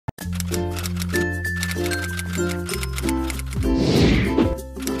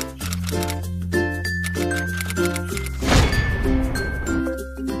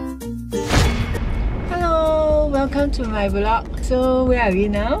welcome to my vlog. So where are we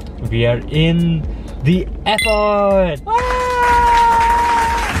now? We are in the airport! Wow!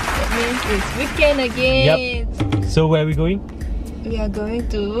 That means it's weekend again. Yep. So where are we going? We are going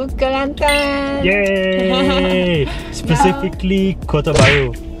to Kelantan. Yay! Specifically Kota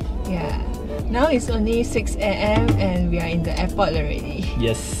Bharu. Yeah. Now it's only 6 AM and we are in the airport already.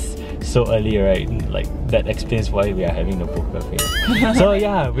 Yes. So early, right? Like that explains why we are having the poker face. So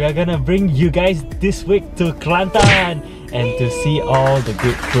yeah, we are gonna bring you guys this week to Kelantan and to see all the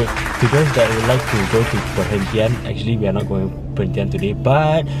good food. To those that would like to go to Percik, actually we are not going to Percik today,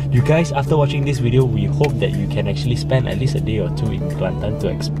 but you guys, after watching this video, we hope that you can actually spend at least a day or two in Kelantan to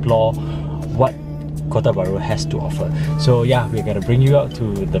explore what Kota Bharu has to offer. So yeah, we're gonna bring you out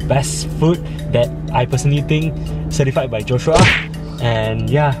to the best food that I personally think certified by Joshua. And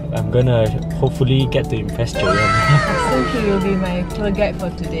yeah, I'm gonna hopefully get to impress Joyen. So he will be my tour guide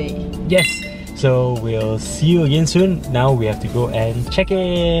for today. Yes! So we'll see you again soon. Now we have to go and check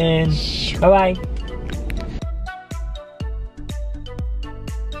in. Bye bye!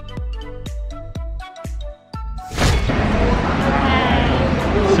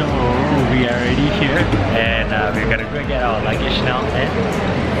 So we are already here and we're gonna go get our luggage now and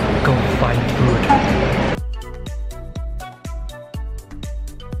go find food.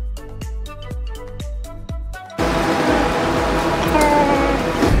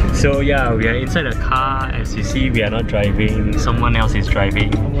 So yeah, we are inside the car. As you see, we are not driving. Someone else is driving.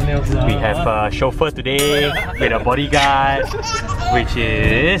 We have a chauffeur today with a bodyguard, which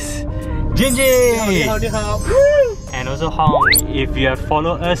is Jinji! And also Hong. If you have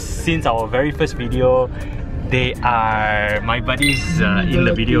followed us since our very first video, they are my buddies in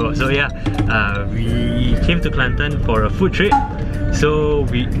the video. So yeah, we came to Kelantan for a food trip. So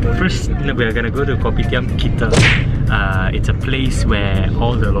we are gonna go to Kopitiam Kita. It's a place where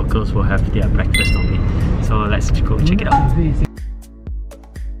all the locals will have their breakfast normally. So let's go check it out.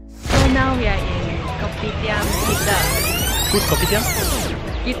 So now we are in Kopitiam Kita. Who's Kopitiam?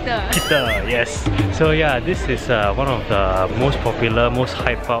 Kita, yes. So yeah, this is one of the most popular, most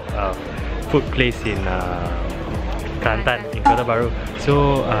hyped up food place in Kelantan, in Kota Bharu.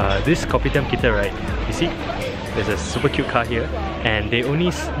 So this Kopitiam Kita, right? You see, there's a super cute car here, and they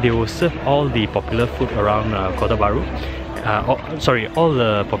will serve all the popular food around Kota Bharu. All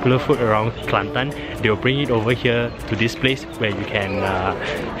the popular food around Kelantan. They will bring it over here to this place where you can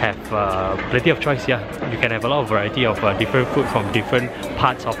have plenty of choice. Yeah, you can have a lot of variety of different food from different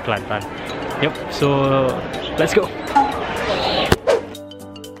parts of Kelantan. Yep. So let's go.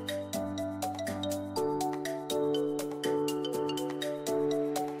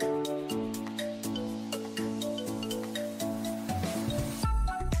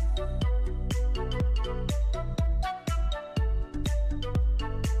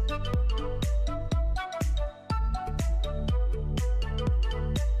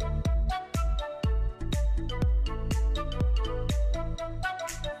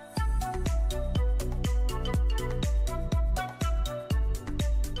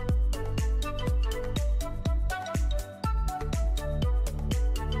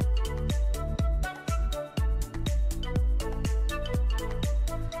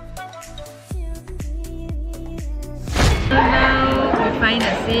 So now we find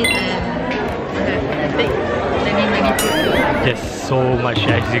a seat and take many food. There's so much.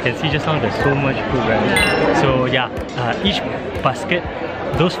 As you can see just now, there's so much food, right? Yeah. So yeah, each basket,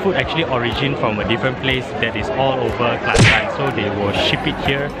 those food actually origin from a different place that is all over Kelantan. So they will ship it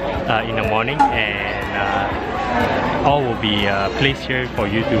here in the morning, and all will be placed here for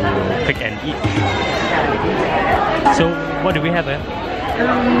you to pick and eat. So what do we have?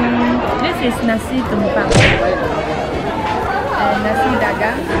 This is nasi tumpang. Nasi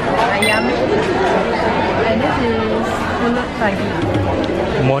dagang, ayam, and this is pulut pagi.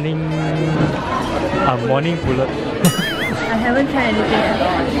 Morning pulut. I haven't tried anything at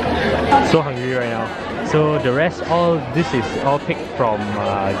all. So hungry right now. So the rest, this is all picked from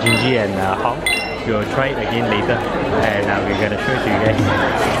Jinji and Hong. We'll try it again later, and we're gonna show it to you guys.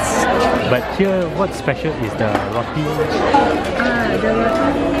 But here, what's special is the roti. The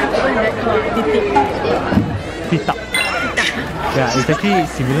roti, what is that called? Titak. Yeah, it's actually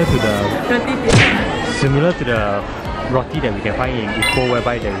similar to the roti that we can find in Ipoh,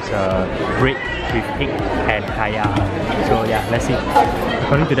 whereby there is bread with egg and kaya. So yeah, let's see.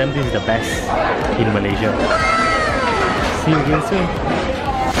 According to them, this is the best in Malaysia. See you again soon.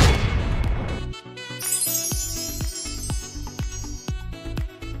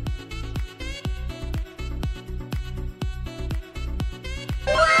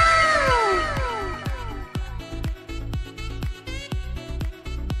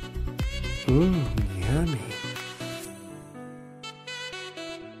 Yummy.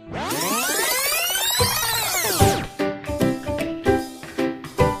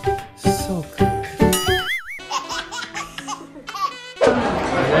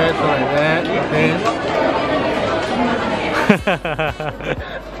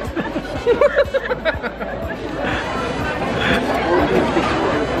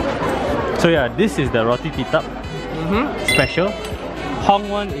 So yeah, this is the roti titap special. Hong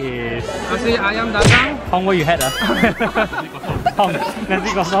one is Nasi ayam dagang. Hong what you had Hong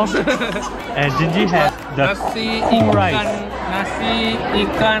nasi kosong. And Jinji has the Nasi full rice. Nasi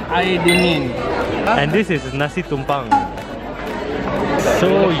ikan air dingin. And this is nasi tumpang.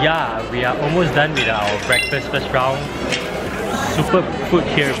 So yeah, we are almost done with our breakfast first round. Super food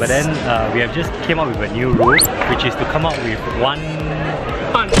here, but then we have just came up with a new rule, which is to come up with one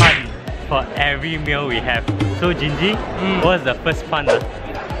pun for every meal we have. So Jinji, what's the first pun?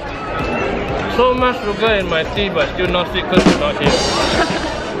 So much sugar in my tea, but still not sweet because it's not here.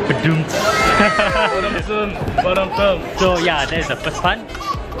 So yeah, that is the first pun.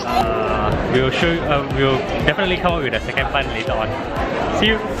 We'll definitely come up with a second pun later on. See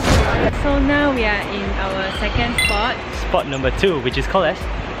you. So now we are in our second spot. Spot number 2, which is called as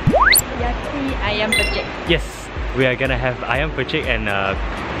Yati Ayam Percik. yes, we are gonna have Ayam Percik, and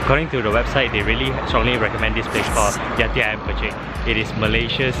according to the website, they really strongly recommend this place called Yati Ayam Percik. It is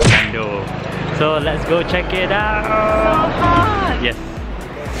Malaysia's Indo. So let's go check it out. So hot! Yes.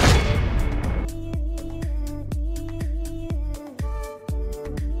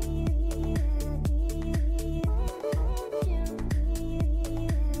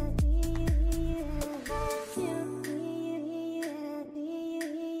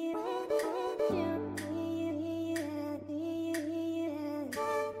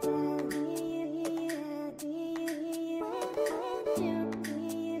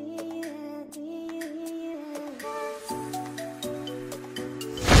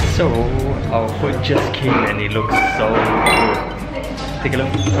 So our food just came and it looks so good. Take a look.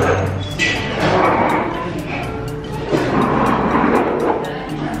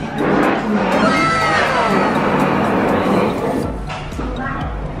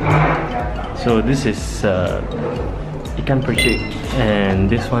 So this is ikan percik, and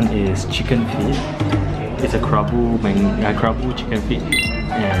this one is chicken feet. It's a krabu chicken feet,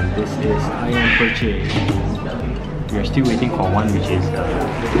 and this is ayam percik. We are still waiting for one, which is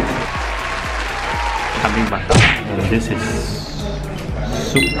kambing bakar, and this is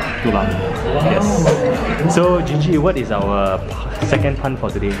soup tulang. Yes. So Jinji, what is our second pun for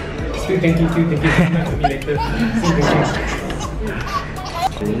today? Still thank you. Me later.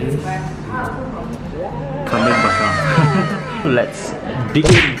 Kambing bakar. Let's dig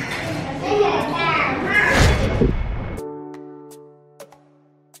in.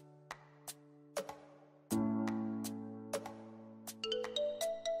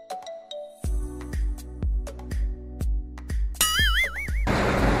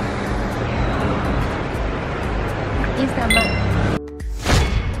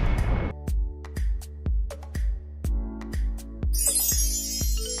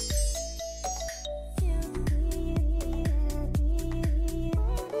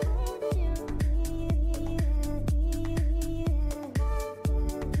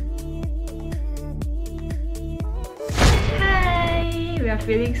 We are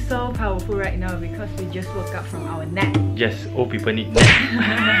feeling so powerful right now because we just woke up from our nap. Yes, old people need nap.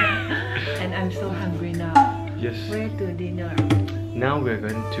 And I'm so hungry now. Yes. Where to dinner? Now we're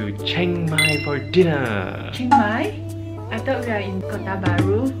going to Chiang Mai for dinner. Chiang Mai? I thought we are in Kota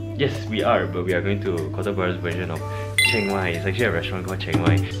Bharu. Yes, we are, but we are going to Kota Bharu's version of Chiang Mai. It's actually a restaurant called Chiang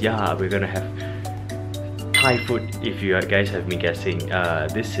Mai. Yeah, we're gonna have Thai food, if you guys have been guessing.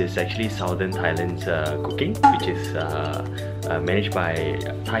 This is actually southern Thailand's cooking, which is managed by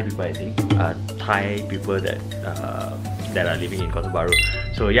Thai people, I think. Thai people that are living in Kota Bharu.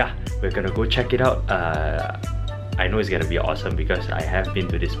 So yeah, we're gonna go check it out. I know it's gonna be awesome because I have been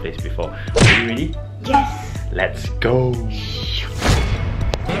to this place before. Are you ready? Yes! Let's go!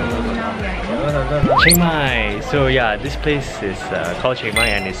 Now we are in Chiang Mai. So yeah, this place is called Chiang Mai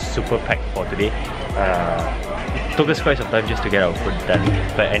and it's super packed for today. It took us quite some time just to get our food done.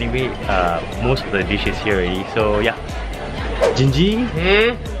 But anyway, most of the dish is here already. So yeah. Jinji,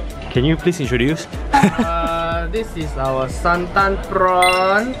 can you please introduce? This is our santan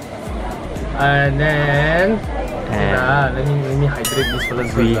prawn, and then let me hydrate this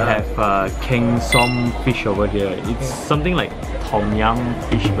first. We have Keng Som fish over here. It's something like Tom Yum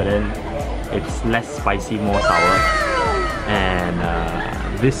fish, but then it's less spicy, more sour. And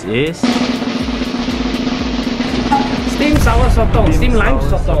this is steamed sour sotong, steamed lime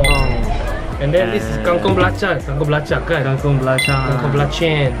sotong. And then this is kangkong belacan kan? Kangkong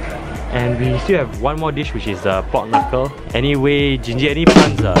belacan. And we still have one more dish, which is pork knuckle. Anyway, Jinji, any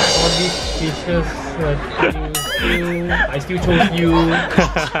puns? All these dishes, I still chose you.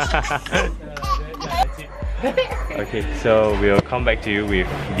 Okay, so we'll come back to you with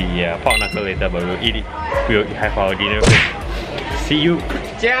the pork knuckle later, but we'll eat it. We'll have our dinner first. See you!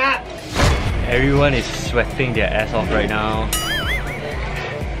 Yeah. Everyone is sweating their ass off right now.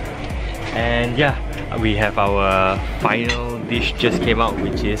 And yeah, we have our final dish just came out,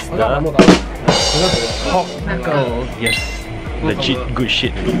 which is the pork knuckle. Yes, legit good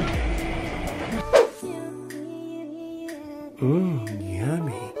shit. Mmm,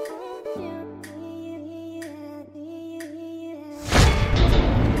 yummy.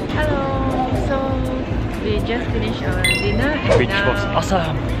 Hello, so we just finished our dinner and Which now was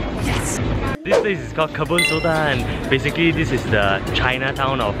awesome. Yes. This place is called Kebun Soda, and basically this is the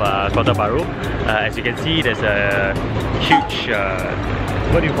Chinatown of Kota Bharu. As you can see, there's a huge,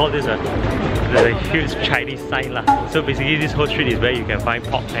 what do you call this? There's a huge Chinese sign lah. So basically this whole street is where you can find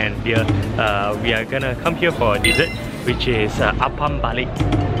pork and beer. We are gonna come here for a dessert, which is appam balik.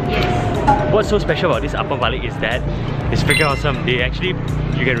 yes. What's so special about this appam balik is that it's freaking awesome. They actually,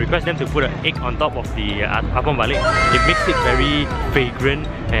 you can request them to put an egg on top of the appam balik. It makes it very fragrant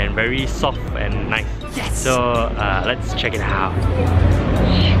and very soft and nice. Yes. So let's check it out.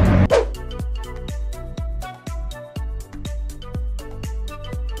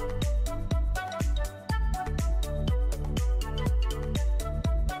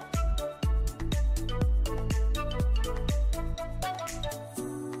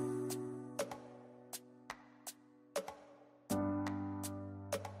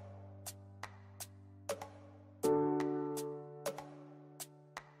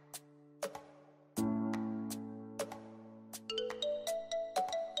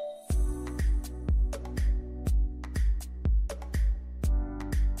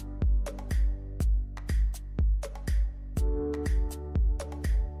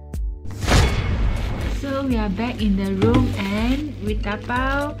 So we are back in the room and we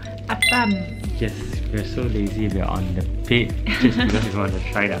tapao appam. Yes, we're so lazy, we're on the bed just because we want to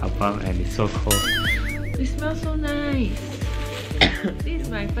try the appam and it's so cold. It smells so nice. This is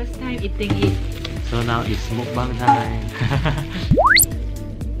my first time eating it. So now it's mukbang time.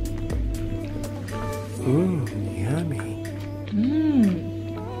 Mmm, yummy. Mmm.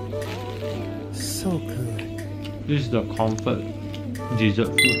 So good. This is the comfort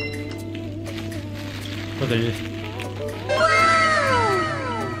dessert food. Look at this.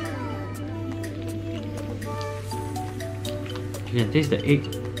 You can taste the egg,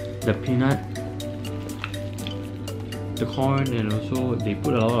 the peanut, the corn, and also they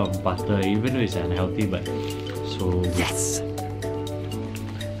put a lot of butter, even though it's unhealthy, but so yes.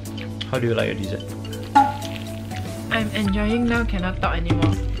 How do you like your dessert? I'm enjoying now, cannot talk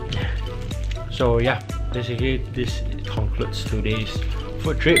anymore. So yeah, basically this concludes today's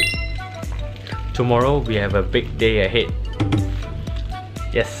food trip. Tomorrow we have a big day ahead.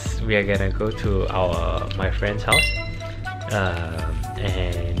 Yes, we are gonna go to my friend's house,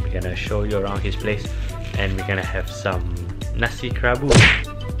 and we're gonna show you around his place, and we're gonna have some nasi kerabu.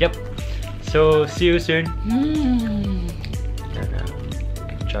 Yep. So see you soon. Mmm.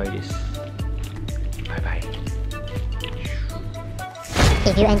 And enjoy this. Bye bye.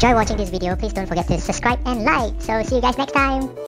 If you enjoy watching this video, please don't forget to subscribe and like. So see you guys next time.